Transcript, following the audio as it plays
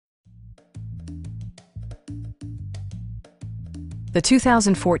the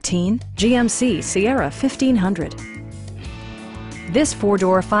 2014 GMC Sierra 1500. This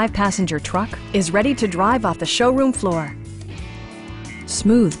four-door, five-passenger truck is ready to drive off the showroom floor.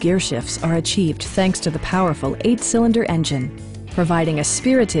 Smooth gear shifts are achieved thanks to the powerful 8-cylinder engine, providing a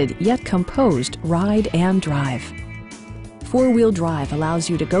spirited yet composed ride and drive. Four-wheel drive allows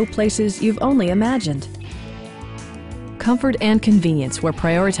you to go places you've only imagined. Comfort and convenience were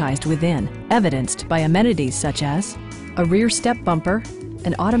prioritized within, evidenced by amenities such as a rear step bumper,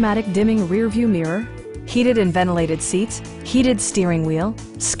 an automatic dimming rear-view mirror, heated and ventilated seats, heated steering wheel,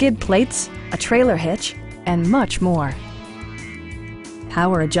 skid plates, a trailer hitch, and much more.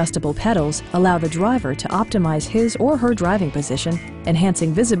 Power adjustable pedals allow the driver to optimize his or her driving position,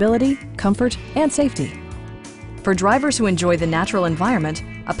 enhancing visibility, comfort, and safety. For drivers who enjoy the natural environment,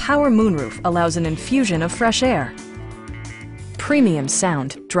 a power moonroof allows an infusion of fresh air. Premium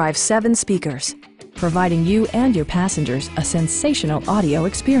sound drives 7 speakers, providing you and your passengers a sensational audio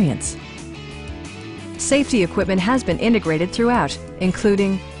experience. Safety equipment has been integrated throughout,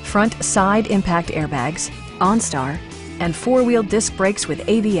 including front side impact airbags, OnStar, and 4-wheel disc brakes with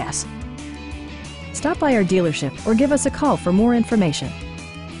ABS. Stop by our dealership or give us a call for more information.